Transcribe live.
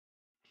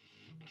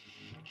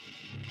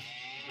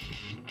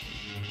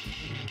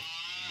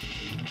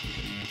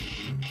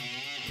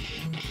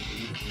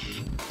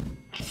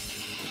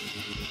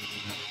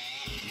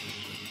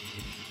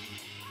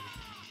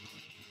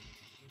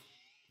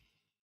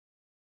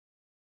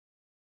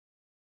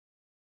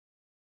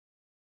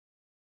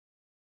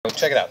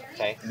Check it out.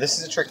 Okay. This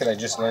is a trick that I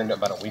just learned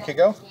about a week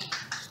ago.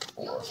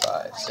 4,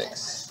 5, 6,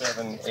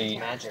 7,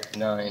 8,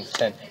 9,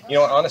 10. You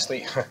know what,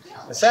 honestly,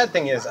 the sad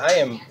thing is I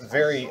am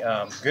very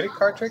good at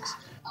card tricks,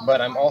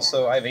 but I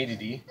have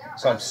ADD,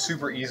 so I'm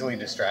super easily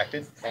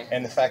distracted. Okay.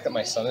 And the fact that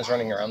my son is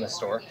running around the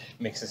store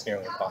makes this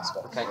nearly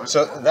impossible. Okay.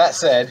 So that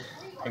said,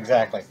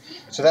 exactly.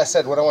 So that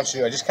said, what I want you to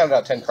do, I just counted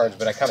out 10 cards,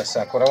 but I kind of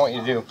suck. What I want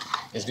you to do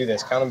is do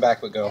this. Count them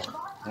back, but go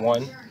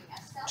 1,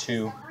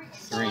 2,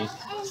 3,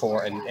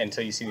 4, and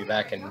until you see me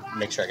back, and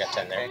make sure I got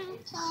 10 there.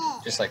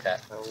 Just like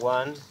that. So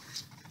 1,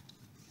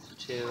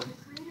 2,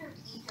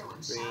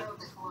 3,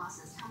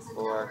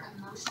 4,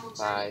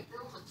 5,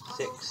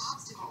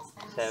 6,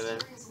 7,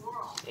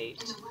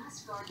 8,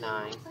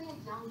 9,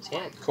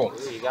 10. Cool.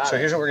 Ooh, you got so it.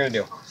 Here's what we're going to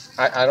do.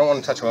 I don't want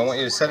to touch it. I want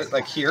you to set it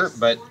like here,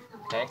 but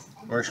okay.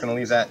 We're just going to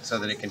leave that so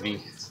that it can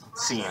be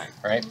seen,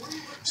 right?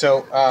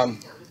 So I'm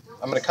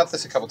going to cut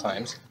this a couple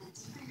times.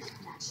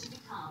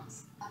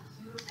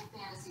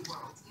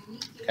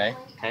 Okay.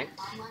 Okay.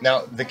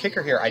 Now, the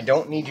kicker here, I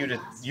don't need you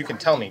to, you can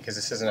tell me because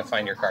this isn't a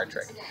find your card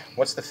trick.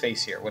 What's the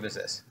face here? What is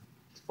this?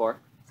 4.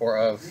 4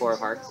 of? 4 of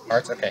hearts.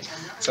 Hearts, okay.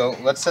 So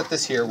let's set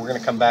this here. We're going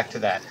to come back to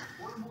that.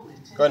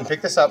 Go ahead and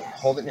pick this up.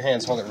 Hold it in your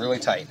hands. Hold it really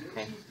tight.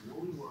 Okay.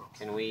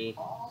 Can we?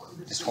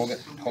 Just hold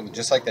it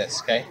just like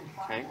this, okay?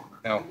 Okay.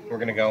 Now, we're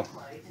going to go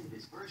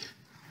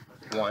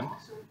 1,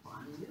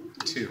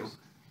 2,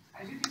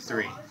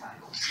 3,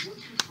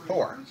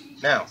 4.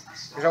 Now,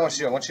 here's what I want you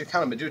to do. I want you to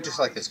count them, but do it just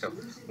like this. Go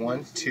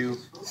 1, 2,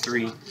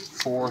 3,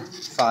 4,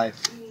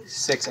 5,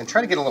 6, and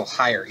try to get a little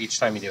higher each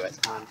time you do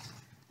it. 1,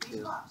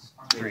 2,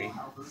 3,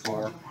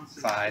 4,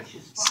 5,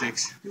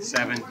 6,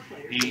 7,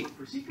 8,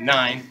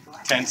 9,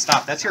 10.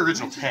 Stop. That's your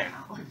original 10.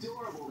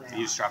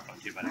 You just dropped one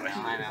too, by the way.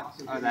 I know.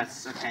 Oh,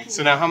 that's okay.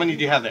 So now, how many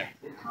do you have there?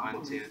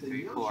 1, 2,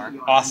 3, 4.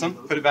 Awesome.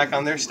 Put it back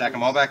on there. Stack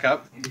them all back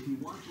up.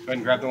 Go ahead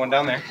and grab the one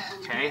down there.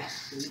 Okay.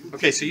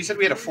 Okay, so you said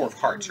we had a 4 of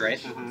hearts, right?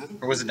 Mm-hmm.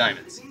 Or was it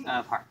diamonds?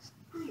 Hearts.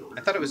 I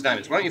thought it was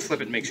diamonds. Why don't you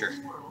flip it and make sure?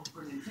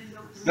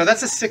 No,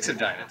 that's a 6 of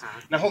diamonds.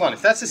 Now hold on.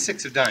 If that's a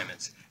 6 of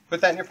diamonds, put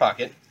that in your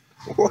pocket.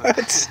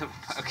 What?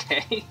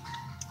 Okay.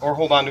 Or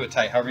hold on to it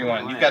tight, however you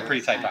want. You've got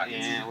pretty tight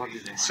pockets. Yeah, we'll do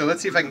this. So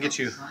let's see if I can get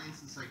you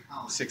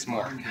 6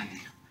 more.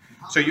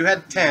 So you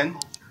had 10.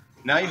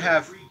 Now you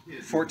have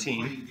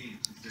 14.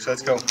 So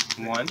let's go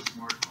 1,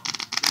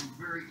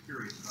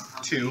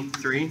 2,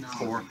 3,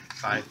 4,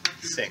 5,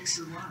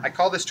 6. I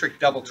call this trick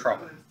double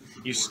trouble.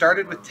 You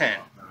started with 10.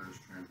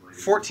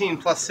 14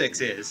 plus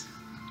 6 is?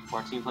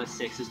 14 plus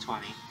 6 is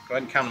 20. Go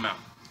ahead and count them out.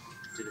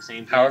 Do the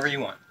same thing. However you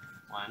want.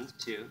 1,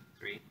 2,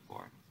 3,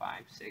 4,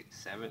 5,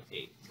 6, 7,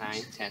 8, 9,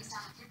 10,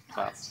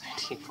 12,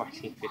 13,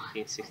 14,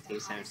 15, 16,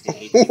 17,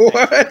 18,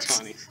 19,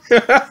 20.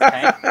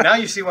 Okay? Now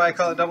you see why I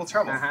call it double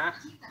trouble. Uh-huh.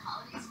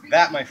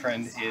 That, my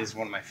friend, is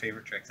one of my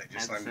favorite tricks I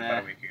just learned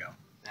about a week ago.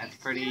 That's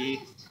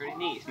pretty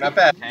neat. Not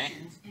bad. Okay.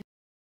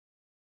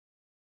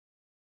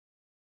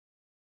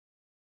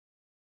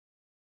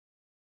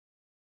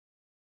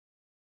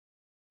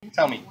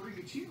 Tell me,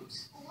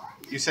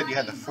 you said you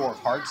had the 4 of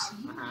hearts?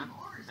 Uh-huh.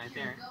 Right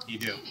there. You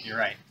do. You're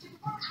right.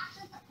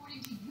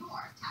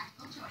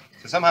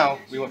 So somehow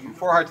we went from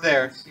 4 hearts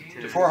there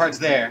to 4 hearts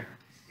there